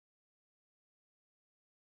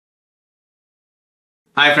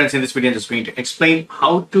Hi friends, in this video I'm just going to explain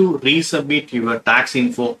how to resubmit your tax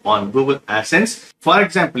info on Google AdSense. For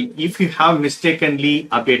example, if you have mistakenly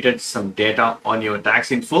updated some data on your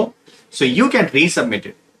tax info, so you can resubmit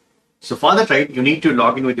it. So for that, right, you need to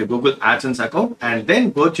log in with your Google AdSense account and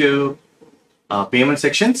then go to payment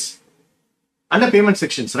sections. Under payment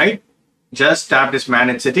sections, right, just tap this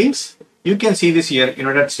manage settings. You can see this here,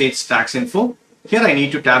 that states tax info. Here I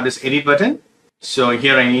need to tap this edit button. So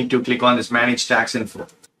here I need to click on this manage tax info.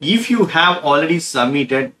 If you have already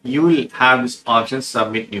submitted, you will have this option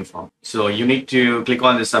submit new form. So you need to click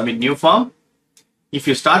on the submit new form. If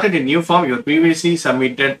you started a new form, your previously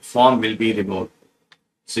submitted form will be removed.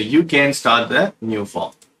 So you can start the new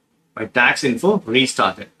form. My tax info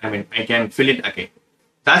restarted. I can fill it again.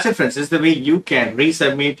 That's it, friends. This is the way you can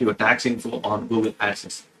resubmit your tax info on Google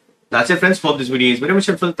AdSense. That's it, friends. Hope this video is very much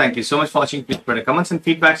helpful. Thank you so much for watching. Please put comments and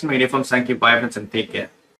feedbacks in my forms. Thank you. Bye, friends, and take care.